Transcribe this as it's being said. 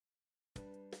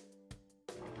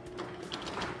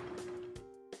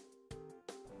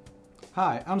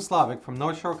Hi, I'm Slavik from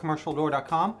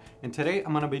NorthshoreCommercialDoor.com, and today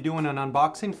I'm going to be doing an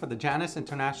unboxing for the Janus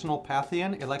International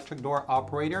Pantheon electric door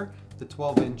operator, the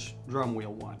 12-inch drum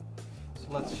wheel one. So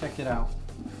let's check it out.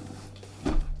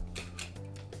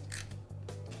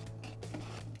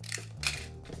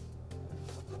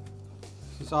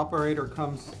 This operator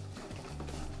comes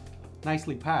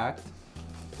nicely packed,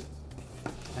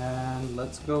 and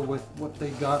let's go with what they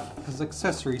got as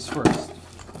accessories first.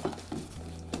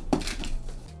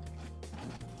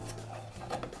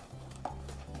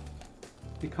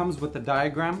 It comes with a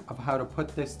diagram of how to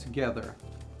put this together.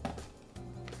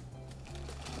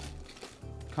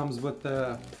 Comes with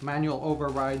the manual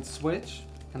override switch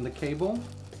and the cable,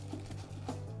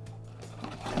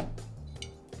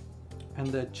 and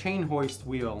the chain hoist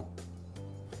wheel,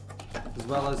 as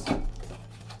well as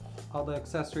all the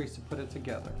accessories to put it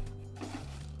together.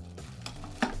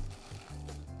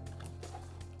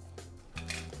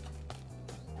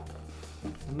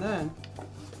 And then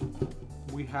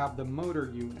we have the motor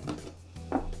unit.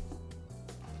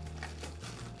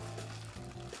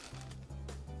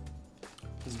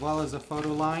 As well as a photo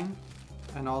line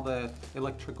and all the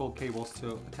electrical cables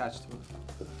to attach to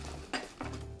it.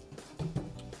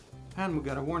 And we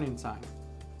got a warning sign.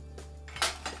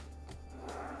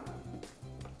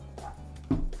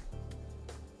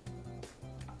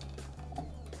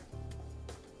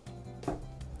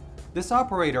 This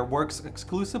operator works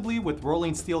exclusively with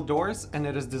rolling steel doors, and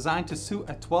it is designed to suit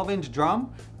a 12-inch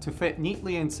drum to fit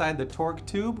neatly inside the torque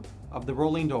tube of the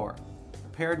rolling door.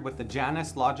 Paired with the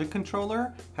Janus logic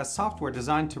controller, has software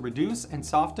designed to reduce and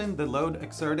soften the load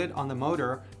exerted on the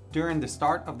motor during the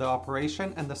start of the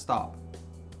operation and the stop.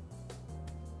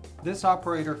 This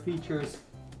operator features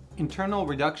internal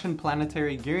reduction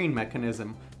planetary gearing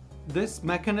mechanism. This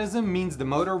mechanism means the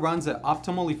motor runs at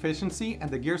optimal efficiency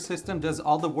and the gear system does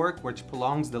all the work, which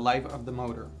prolongs the life of the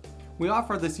motor. We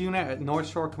offer this unit at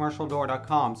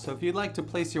NorthshoreCommercialDoor.com, so if you'd like to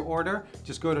place your order,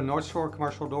 just go to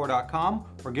NorthshoreCommercialDoor.com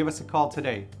or give us a call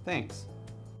today. Thanks.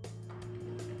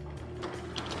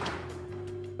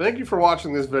 Thank you for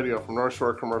watching this video from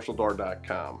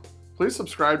NorthshoreCommercialDoor.com. Please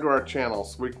subscribe to our channel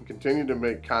so we can continue to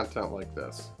make content like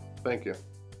this. Thank you.